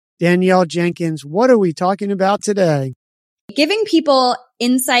Danielle Jenkins, what are we talking about today? Giving people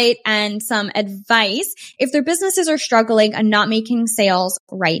insight and some advice if their businesses are struggling and not making sales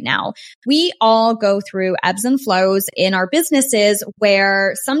right now. We all go through ebbs and flows in our businesses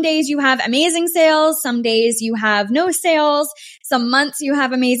where some days you have amazing sales, some days you have no sales, some months you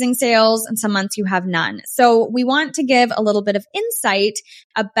have amazing sales, and some months you have none. So we want to give a little bit of insight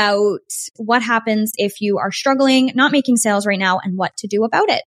about what happens if you are struggling, not making sales right now, and what to do about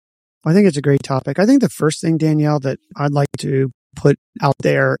it. I think it's a great topic. I think the first thing, Danielle, that I'd like to put out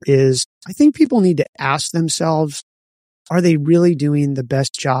there is I think people need to ask themselves, are they really doing the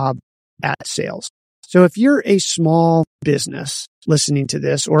best job at sales? So if you're a small business listening to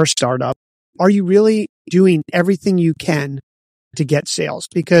this or a startup, are you really doing everything you can to get sales?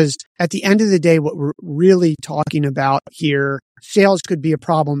 Because at the end of the day, what we're really talking about here, sales could be a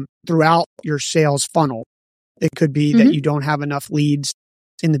problem throughout your sales funnel. It could be that you don't have enough leads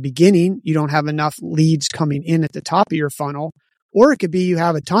in the beginning, you don't have enough leads coming in at the top of your funnel, or it could be you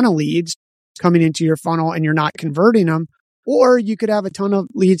have a ton of leads coming into your funnel and you're not converting them, or you could have a ton of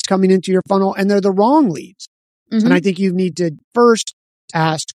leads coming into your funnel and they're the wrong leads. And I think you need to first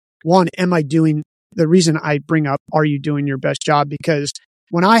ask, one, the reason I bring up, are you doing your best job? Because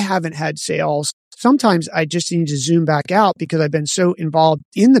when I haven't had sales, sometimes I just need to zoom back out because I've been so involved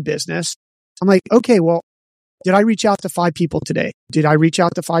in the business. I'm like, okay, well, did I reach out to 5 people today? Did I reach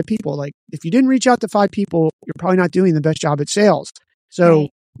out to 5 people? Like, if you didn't reach out to 5 people, you're probably not doing the best job at sales. So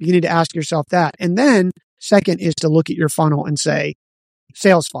you need to ask yourself that. And then second is to look at your funnel and say,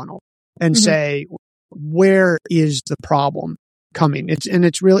 sales funnel, and say, where is the problem coming? It's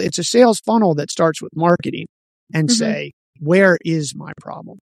a sales funnel that starts with marketing and say, where is my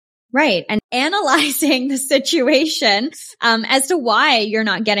problem? Right. And analyzing the situation as to why you're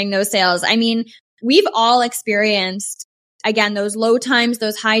not getting those sales. I mean, we've all experienced, again, those low times,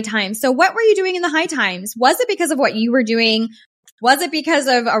 those high times. So what were you doing in the high times? Was it because of what you were doing? Was it because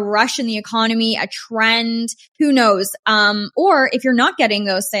of a rush in the economy, a trend? Who knows? Or if you're not getting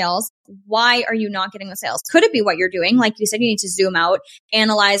those sales, why are you not getting those sales? Could it be what you're doing? Like you said, you need to zoom out,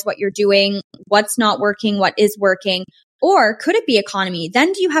 analyze what you're doing, what's not working, what is working. Or could it be economy?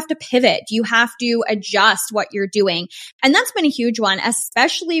 Then do you have to pivot? Do you have to adjust what you're doing? And that's been a huge one,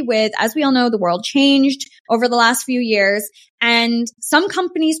 especially with, as we all know, the world changed over the last few years. And some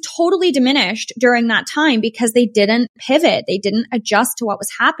companies totally diminished during that time because they didn't pivot. They didn't adjust to what was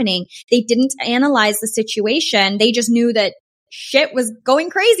happening. They didn't analyze the situation. They just knew that shit was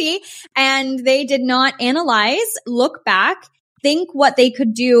going crazy and they did not analyze, look back, think what they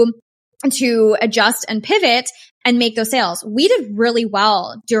could do to adjust and pivot and make those sales. We did really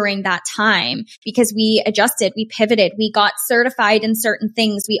well during that time because we adjusted, we pivoted, we got certified in certain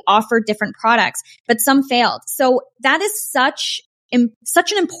things, we offered different products, but some failed. So that is such an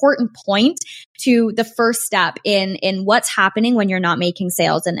important point to the first step in what's happening when you're not making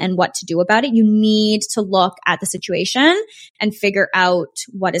sales and what to do about it. You need to look at the situation and figure out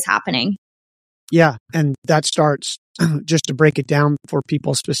what is happening. Yeah. And that starts, just to break it down for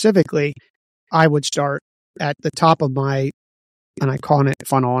people specifically, I would start at the top of my, and I call it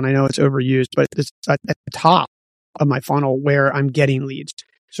funnel, and I know it's overused, but it's at the top of my funnel where I'm getting leads.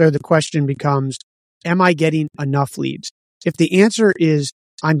 So the question becomes, am I getting enough leads? If the answer is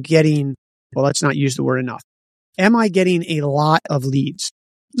let's not use the word enough. Am I getting a lot of leads?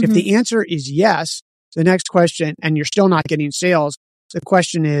 If the answer is yes, the next question, and you're still not getting sales, the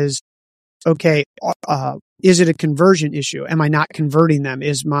question is, okay, is it a conversion issue? Am I not converting them?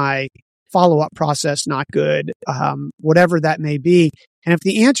 Is my follow-up process not good? Whatever that may be. And if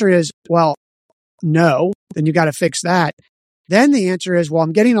the answer is, well, no, then you got to fix that. Then the answer is, well,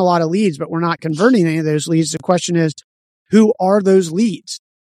 I'm getting a lot of leads, but we're not converting any of those leads. The question is, who are those leads?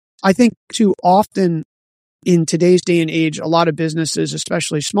 I think too often in today's day and age, a lot of businesses,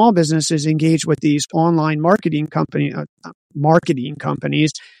 especially small businesses, engage with these online marketing companies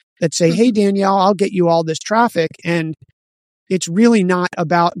that say, hey, Danielle, I'll get you all this traffic. And it's really not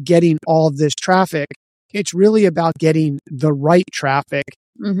about getting all of this traffic. It's really about getting the right traffic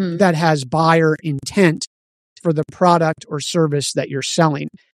that has buyer intent for the product or service that you're selling.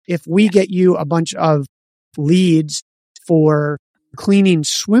 If we get you a bunch of leads for cleaning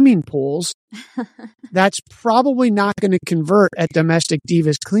swimming pools, that's probably not going to convert at Domestic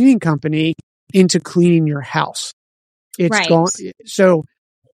Divas Cleaning Company into cleaning your house. So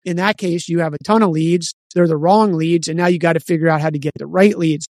in that case, you have a ton of leads. They're the wrong leads. And now you got to figure out how to get the right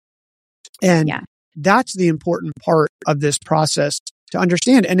leads. And that's the important part of this process to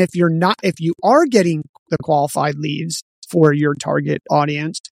understand. And if you are getting the qualified leads for your target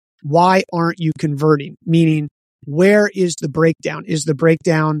audience, why aren't you converting? Meaning, where is the breakdown? Is the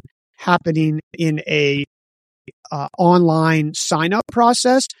breakdown happening in a online sign up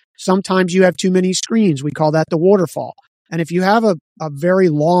process. Sometimes you have too many screens. We call that the waterfall. And if you have a very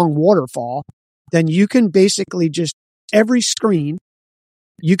long waterfall, then you can basically just every screen,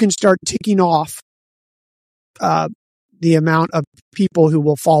 you can start ticking off the amount of people who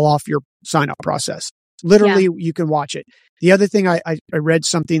will fall off your sign up process. Literally, you can watch it. The other thing, I read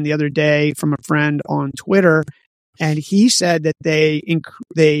something the other day from a friend on Twitter, and he said that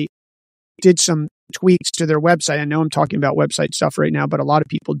they did some tweaks to their website. I know I'm talking about website stuff right now, but a lot of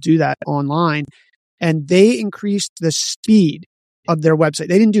people do that online, and they increased the speed of their website.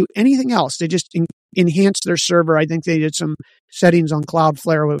 They didn't do anything else. They just enhanced their server. I think they did some settings on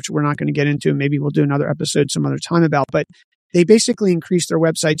Cloudflare, which we're not going to get into. Maybe we'll do another episode some other time about, but they basically increased their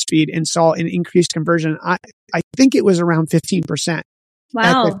website speed and saw an increased conversion. I think it was around 15%.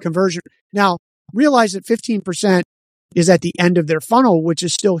 Wow. At the conversion. Now, realize that 15% is at the end of their funnel, which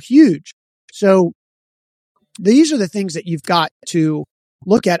is still huge. So these are the things that you've got to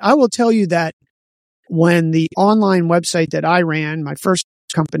look at. I will tell you that when the online website that I ran, my first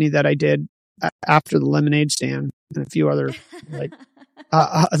company that I did after the lemonade stand and a few other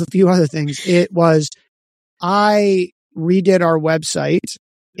things, it was I redid our website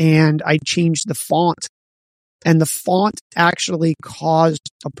and I changed the font, and the font actually caused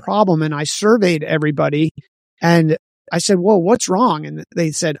a problem. And I surveyed everybody and I said, "Whoa, what's wrong?" And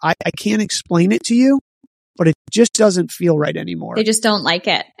they said, I can't explain it to you, but it just doesn't feel right anymore. They just don't like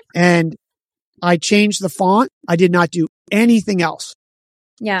it. And I changed the font. I did not do anything else.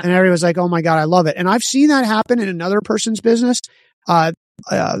 Yeah. And everybody was like, "Oh my God, I love it." And I've seen that happen in another person's business. I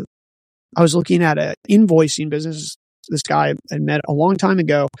was looking at an invoicing business. This guy I met a long time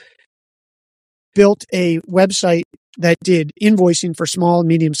ago built a website that did invoicing for small and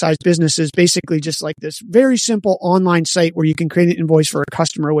medium-sized businesses, basically just like this very simple online site where you can create an invoice for a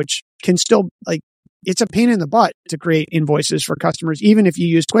customer, which can still, like, it's a pain in the butt to create invoices for customers. Even if you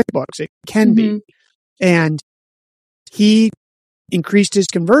use QuickBooks, it can be. And he increased his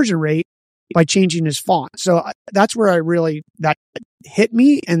conversion rate by changing his font. So that's where that hit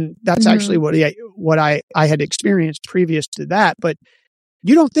me. And that's actually what I had experienced previous to that. But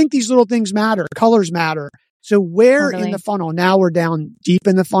you don't think these little things matter. Colors matter. So where in the funnel, now we're down deep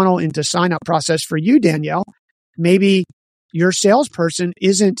in the funnel into sign up process for you, Danielle, maybe your salesperson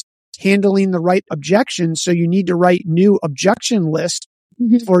isn't handling the right objections. So you need to write new objection list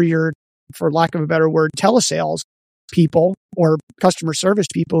for lack of a better word, telesales people or customer service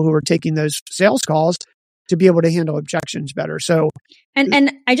people who are taking those sales calls to be able to handle objections better. So,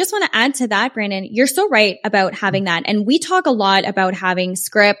 and I just want to add to that, Brandon, you're so right about having that. And we talk a lot about having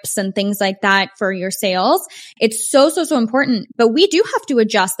scripts and things like that for your sales. It's so important, but we do have to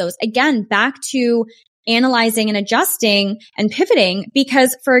adjust those again, back to analyzing and adjusting and pivoting.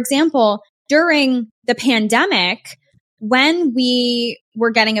 Because, for example, during the pandemic, when we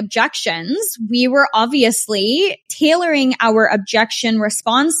were getting objections, we were obviously tailoring our objection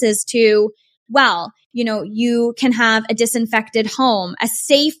responses to, well, you can have a disinfected home, a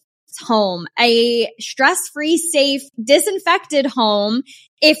safe home, a stress-free, safe, disinfected home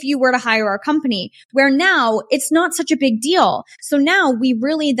if you were to hire our company, where now it's not such a big deal. So now we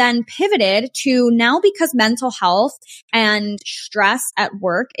really then pivoted to now, because mental health and stress at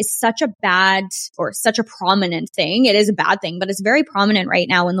work is such a bad or such a prominent thing. It is a bad thing, but it's very prominent right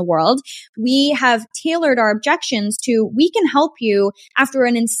now in the world. We have tailored our objections to, we can help you after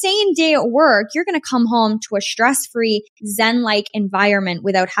an insane day at work. You're going to come home to a stress-free, Zen-like environment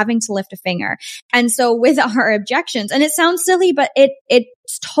without having to lift a finger. And so with our objections, and it sounds silly, but it's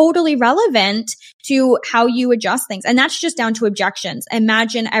totally relevant to how you adjust things. And that's just down to objections.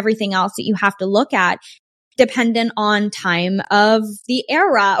 Imagine everything else that you have to look at dependent on time of the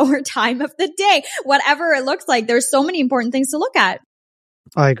era or time of the day, whatever it looks like. There's so many important things to look at.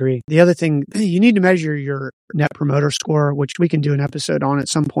 I agree. The other thing, you need to measure your Net Promoter Score, which we can do an episode on at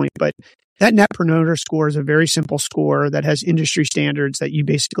some point. But that Net Promoter Score is a very simple score that has industry standards that you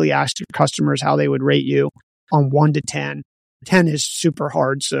basically ask your customers how they would rate you on 1 to 10. 10 is super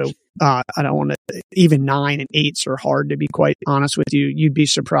hard. So I don't want to, even 9 and 8s are hard, to be quite honest with you. You'd be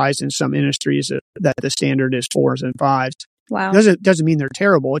surprised in some industries that the standard is 4s and 5s. Wow. Doesn't mean they're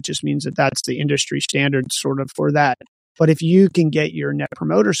terrible. It just means that that's the industry standard sort of for that. But if you can get your Net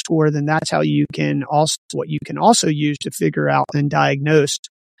Promoter Score, then that's how you can also use to figure out and diagnose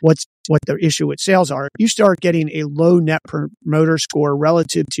what the issue with sales are. If you start getting a low Net Promoter Score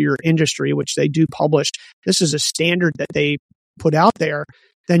relative to your industry, which they do publish, this is a standard that they put out there,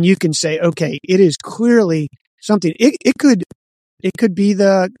 then you can say, okay, it is clearly something. It could be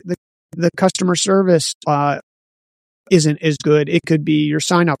the customer service isn't as good. It could be your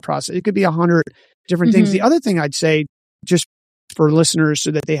sign up process. It could be 100 different things. The other thing I'd say, just for listeners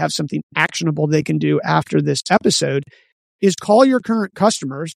so that they have something actionable they can do after this episode, is call your current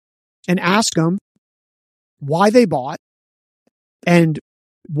customers and ask them why they bought, and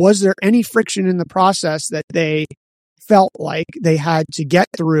was there any friction in the process that they felt like they had to get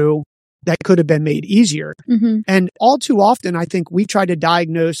through that could have been made easier. And all too often, I think we try to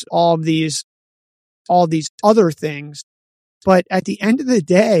diagnose all these other things. But at the end of the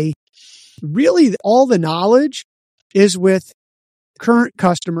day, really all the knowledge is with current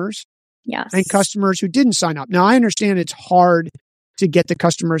customers and customers who didn't sign up. Now, I understand it's hard to get the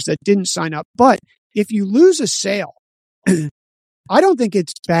customers that didn't sign up, but if you lose a sale, I don't think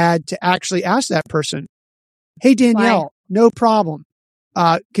it's bad to actually ask that person, hey, Danielle, no problem.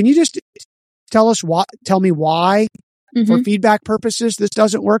 Can you just tell me why for feedback purposes this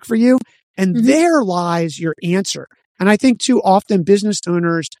doesn't work for you? And there lies your answer. And I think too often business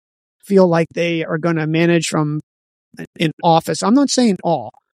owners feel like they are going to manage from an office. I'm not saying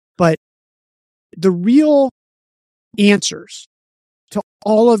all, but the real answers to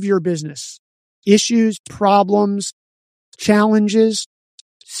all of your business issues, problems, challenges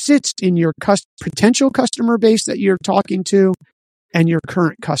sits in your potential customer base that you're talking to and your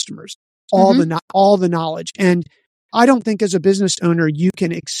current customers, all the knowledge. And I don't think as a business owner, you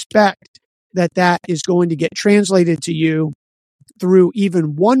can expect that is going to get translated to you through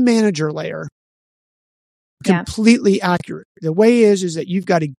even one manager layer completely accurate. The way is that you've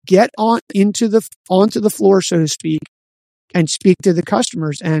got to get onto the floor, so to speak, and speak to the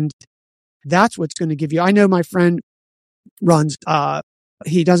customers. And that's what's going to give you. I know my friend runs,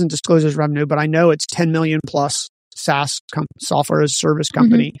 he doesn't disclose his revenue, but I know it's 10 million plus SaaS software as a service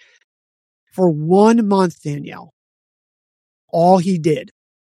company. For 1 month, Danielle, all he did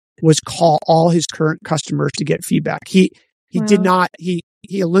was call all his current customers to get feedback. He did not, he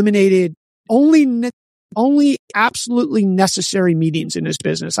eliminated only absolutely necessary meetings in his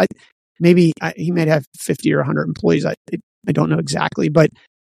business. He might have 50 or 100 employees. I don't know exactly, but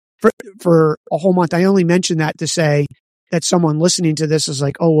for a whole month, I only mentioned that to say that someone listening to this is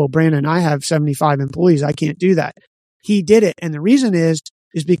like, oh, well, Brandon, I have 75 employees. I can't do that. He did it. And the reason is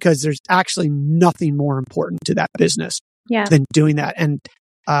because there's actually nothing more important to that business than doing that. And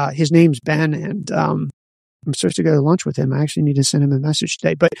his name's Ben, and I'm supposed to go to lunch with him. I actually need to send him a message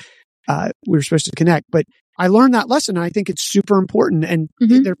today, but we were supposed to connect. But I learned that lesson, and I think it's super important. And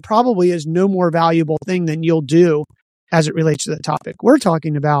there probably is no more valuable thing than you'll do as it relates to the topic we're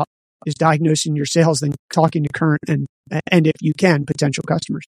talking about, is diagnosing your sales than talking to current and if you can, potential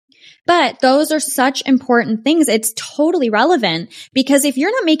customers. But those are such important things. It's totally relevant, because if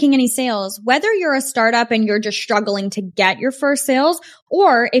you're not making any sales, whether you're a startup and you're just struggling to get your first sales,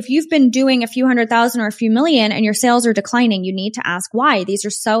 or if you've been doing a few 100,000 or a few million and your sales are declining, you need to ask why. These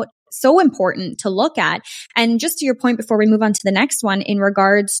are so important to look at. And just to your point, before we move on to the next one, in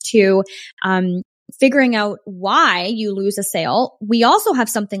regards to, figuring out why you lose a sale, we also have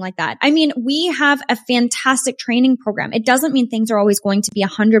something like that. I mean, we have a fantastic training program. It doesn't mean things are always going to be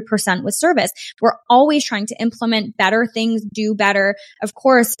 100% with service. We're always trying to implement better things, do better. Of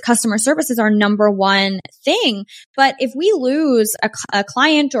course, customer service is our number one thing. But if we lose a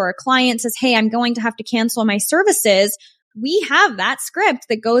client, or a client says, hey, I'm going to have to cancel my services, we have that script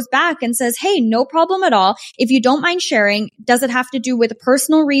that goes back and says, hey, no problem at all. If you don't mind sharing, does it have to do with a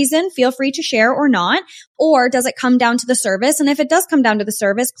personal reason? Feel free to share or not. Or does it come down to the service? And if it does come down to the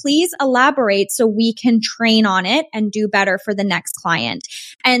service, please elaborate so we can train on it and do better for the next client.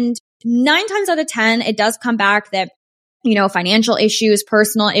 And 9 times out of 10, it does come back that, financial issues,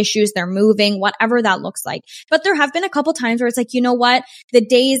 personal issues, they're moving, whatever that looks like. But there have been a couple times where it's like, you know what? The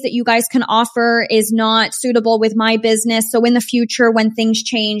days that you guys can offer is not suitable with my business. So in the future, when things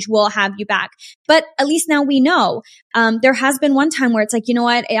change, we'll have you back. But at least now we know. There has been one time where it's like, you know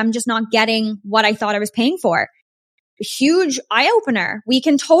what? I'm just not getting what I thought I was paying for. Huge eye opener. We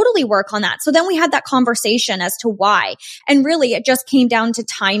can totally work on that. So then we had that conversation as to why. And really it just came down to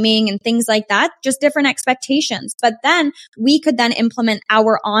timing and things like that, just different expectations. But then we could then implement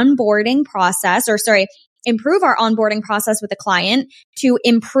our onboarding process, improve our onboarding process with the client to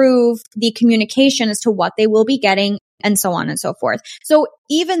improve the communication as to what they will be getting, and so on and so forth. So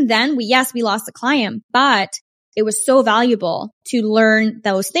even then we lost the client, but it was so valuable to learn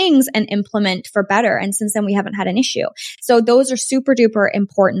those things and implement for better. And since then, we haven't had an issue. So those are super duper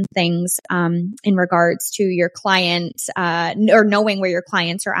important things in regards to your clients, or knowing where your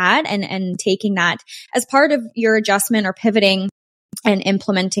clients are at, and taking that as part of your adjustment or pivoting and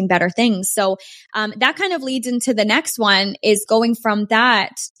implementing better things. So that kind of leads into the next one, is going from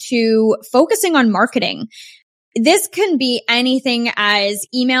that to focusing on marketing. this can be anything as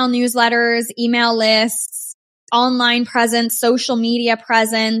email newsletters, email lists, online presence, social media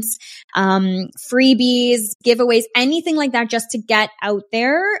presence, freebies, giveaways, anything like that, just to get out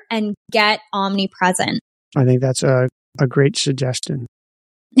there and get omnipresent. I think that's a great suggestion.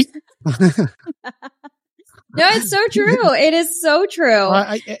 No, it's so true. It is so true.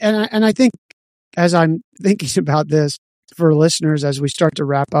 And I think as I'm thinking about this for listeners, as we start to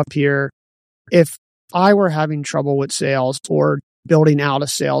wrap up here, if I were having trouble with sales or building out a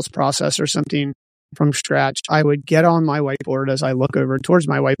sales process or something from scratch, I would get on my whiteboard as I look over towards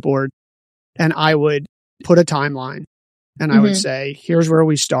my whiteboard, and I would put a timeline, and I would say, here's where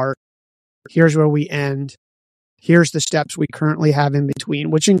we start. Here's where we end. Here's the steps we currently have in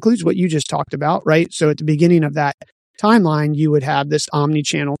between, which includes what you just talked about, right? So at the beginning of that timeline, you would have this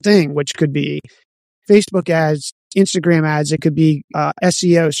omni-channel thing, which could be Facebook ads, Instagram ads. It could be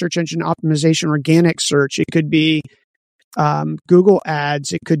SEO, search engine optimization, organic search. It could be Google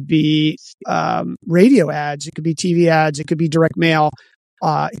ads. It could be radio ads. It could be TV ads. It could be direct mail.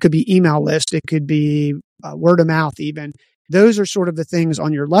 It could be email list. It could be word of mouth even. Those are sort of the things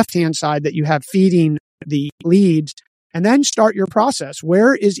on your left-hand side that you have feeding the leads, and then start your process.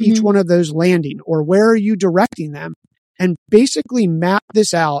 Where is each one of those landing, or where are you directing them? And basically map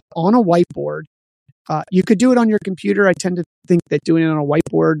this out on a whiteboard. You could do it on your computer. I tend to think that doing it on a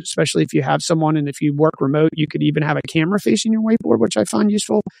whiteboard, especially if you have someone and if you work remote, you could even have a camera facing your whiteboard, which I find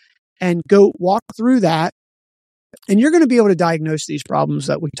useful, and go walk through that. And you're going to be able to diagnose these problems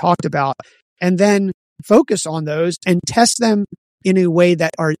that we talked about, and then focus on those and test them in a way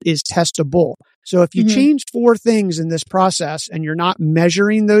that is testable. So if you change 4 things in this process and you're not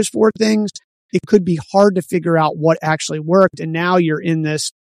measuring those 4 things, it could be hard to figure out what actually worked. And now you're in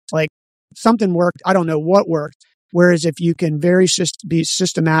this, like, something worked, I don't know what worked. Whereas if you can be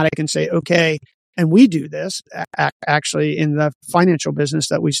systematic and say, okay, and we do this actually in the financial business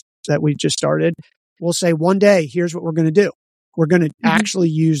that we just started, we'll say one day, here's what we're going to do. We're going to actually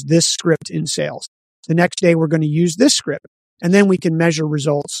use this script in sales. The next day, we're going to use this script. And then we can measure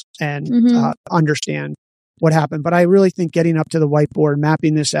results and understand what happened. But I really think getting up to the whiteboard,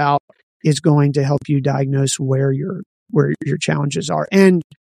 mapping this out, is going to help you diagnose where your challenges are. And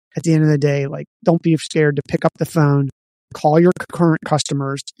at the end of the day, like, don't be scared to pick up the phone, call your current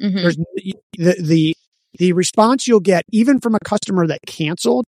customers. There's the response you'll get, even from a customer that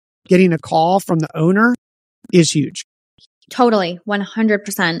canceled, getting a call from the owner is huge. Totally.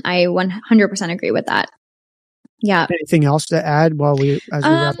 100%. I 100% agree with that. Yeah. Anything else to add as we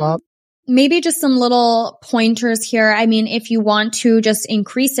wrap up? Maybe just some little pointers here. I mean, if you want to just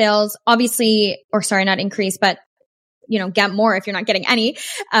increase sales, obviously, or sorry, not increase, but, get more if you're not getting any,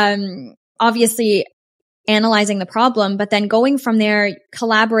 obviously analyzing the problem, but then going from there,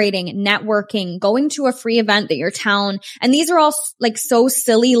 collaborating, networking, going to a free event that your town, and these are all like so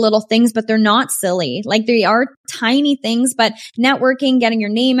silly little things, but they're not silly. Like, they are tiny things, but networking, getting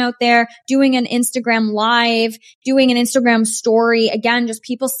your name out there, doing an Instagram live, doing an Instagram story. Again, just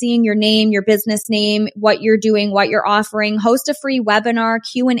people seeing your name, your business name, what you're doing, what you're offering. Host a free webinar,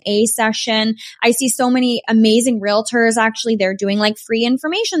 Q&A session. I see so many amazing realtors, actually, they're doing like free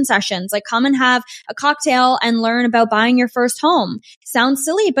information sessions, like come and have a cocktail and learn about buying your first home. Sounds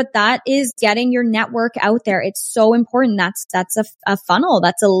silly, but that is getting your network out there. It's so important. That's a funnel.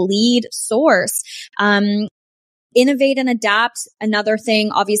 That's a lead source. Innovate and adapt. Another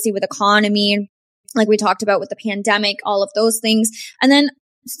thing, obviously, with economy, like we talked about with the pandemic, all of those things. And then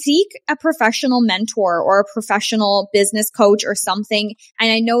seek a professional mentor or a professional business coach or something.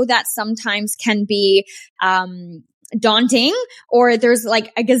 And I know that sometimes can be, daunting, or there's like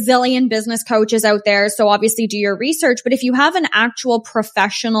a gazillion business coaches out there. So obviously do your research. But if you have an actual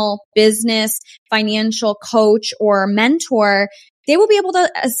professional business, financial coach or mentor, they will be able to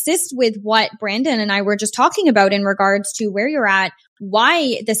assist with what Brandon and I were just talking about in regards to where you're at,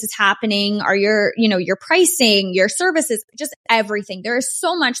 why this is happening, are your pricing, your services, just everything. There is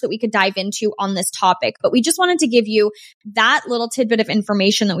so much that we could dive into on this topic, but we just wanted to give you that little tidbit of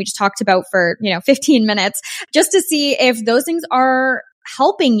information that we just talked about for, 15 minutes, just to see if those things are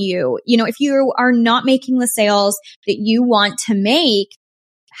helping you. If you are not making the sales that you want to make,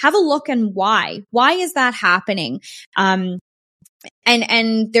 have a look and why. Why is that happening?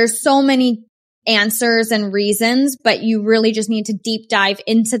 And there's so many answers and reasons, but you really just need to deep dive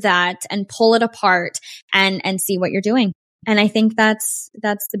into that and pull it apart and see what you're doing. And I think that's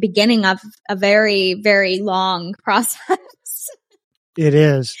the beginning of a very, very long process. It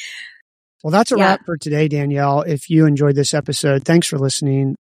is. Well, that's a wrap for today, Danielle. If you enjoyed this episode, thanks for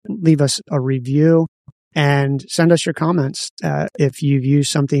listening. Leave us a review. and send us your comments if you've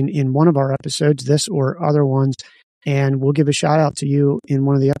used something in one of our episodes, this or other ones, and we'll give a shout out to you in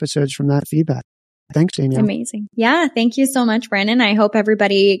one of the episodes from that feedback. Thanks, Danielle. Amazing. Yeah. Thank you so much, Brandon. I hope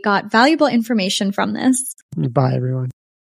everybody got valuable information from this. Bye, everyone.